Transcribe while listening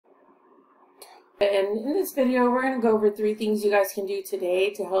And in this video, we're going to go over 3 things you guys can do today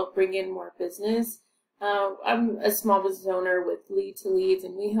to help bring in more business. I'm a small business owner with Lead to Leads,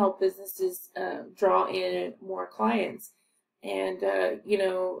 and we help businesses draw in more clients. And,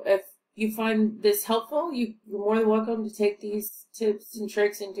 if you find this helpful, you're more than welcome to take these tips and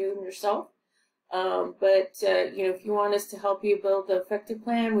tricks and do them yourself. If you want us to help you build the effective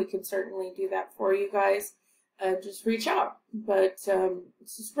plan, we can certainly do that for you guys. Just reach out. But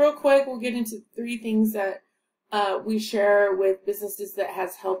just real quick, we'll get into 3 things that we share with businesses that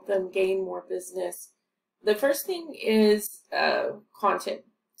has helped them gain more business. The first thing is content.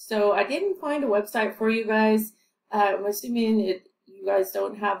 So I didn't find a website for you guys. I'm assuming you guys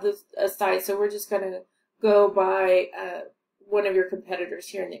don't have a site, so we're just going to go by one of your competitors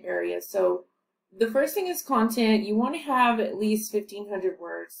here in the area. So the first thing is content. You want to have at least 1,500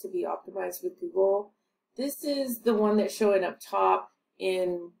 words to be optimized with Google. This is the one that's showing up top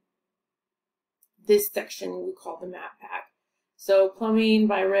in this section we call the map pack. So Plumbing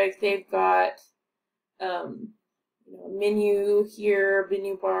by Rick, they've got a menu here,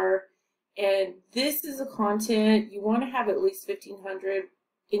 menu bar, and this is the content. You want to have at least 1,500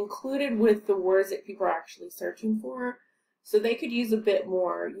 included with the words that people are actually searching for. So they could use a bit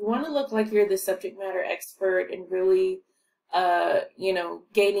more. You want to look like you're the subject matter expert and really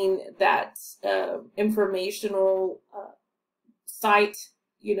gaining that informational site.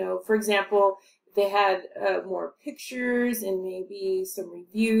 For example, if they had more pictures and maybe some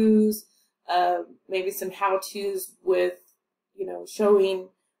reviews, maybe some how-tos with, showing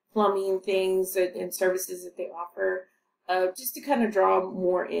plumbing things and services that they offer, just to kind of draw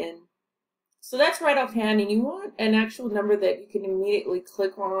more in. So that's right offhand, and you want an actual number that you can immediately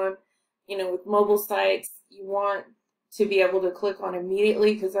click on. With mobile sites, you want to be able to click on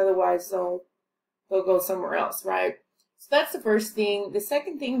immediately, because otherwise they'll go somewhere else, right? So that's the first thing. The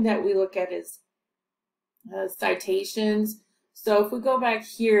second thing that we look at is citations. So if we go back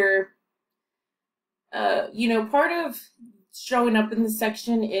here, part of showing up in the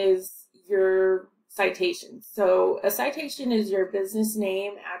section is your citation. So a citation is your business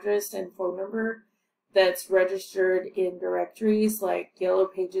name, address, and phone number that's registered in directories like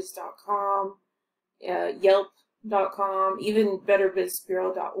yellowpages.com, Yelp.com, even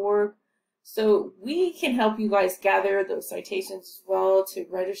betterbizbureau.org. So we can help you guys gather those citations as well to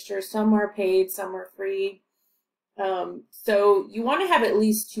register. Some are paid, some are free. So you want to have at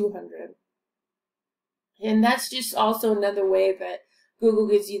least 200. And that's just also another way that Google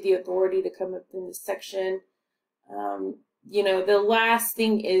gives you the authority to come up in this section. The last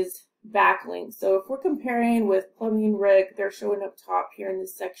thing is backlinks. So if we're comparing with Plumbing Rick, they're showing up top here in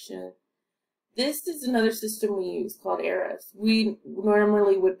this section. This is another system we use called Ahrefs. We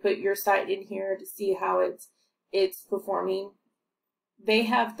normally would put your site in here to see how it's performing. They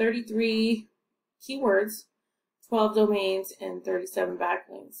have 33 keywords, 12 domains, and 37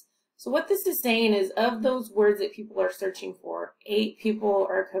 backlinks. So what this is saying is, of those words that people are searching for, 8 people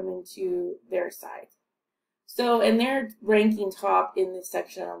are coming to their site. So, and they're ranking top in this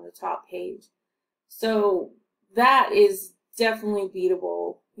section on the top page. So that is definitely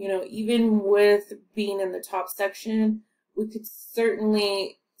beatable. Even with being in the top section, we could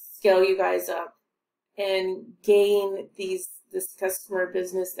certainly scale you guys up and gain this customer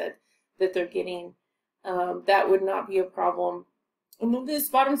business that they're getting. That would not be a problem. And then this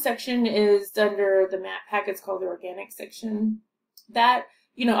bottom section is under the map pack. It's called the organic section. That,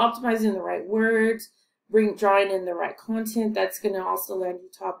 optimizing the right words, drawing in the right content, that's going to also land you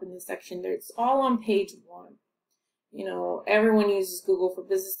top in this section. It's all on page 1. Everyone uses Google for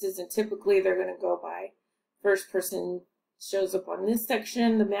businesses, and typically they're going to go by first person shows up on this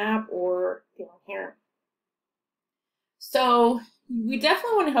section, the map, or here. So we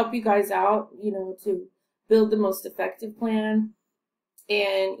definitely want to help you guys out, to build the most effective plan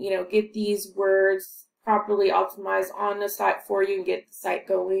and, get these words properly optimized on the site for you and get the site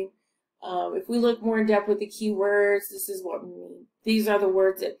going. If we look more in depth with the keywords, this is what we mean. These are the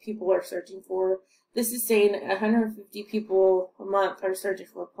words that people are searching for. This is saying 150 people a month are searching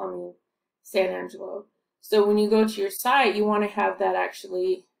for Plumbing San Angelo. So when you go to your site, you want to have that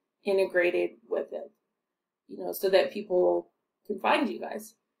actually integrated with it, so that people can find you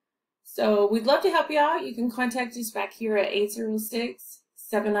guys. So we'd love to help you out. You can contact us back here at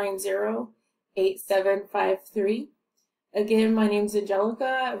 806-790-8753. Again, my name's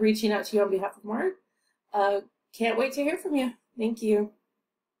Angelica, reaching out to you on behalf of Mark. Can't wait to hear from you. Thank you.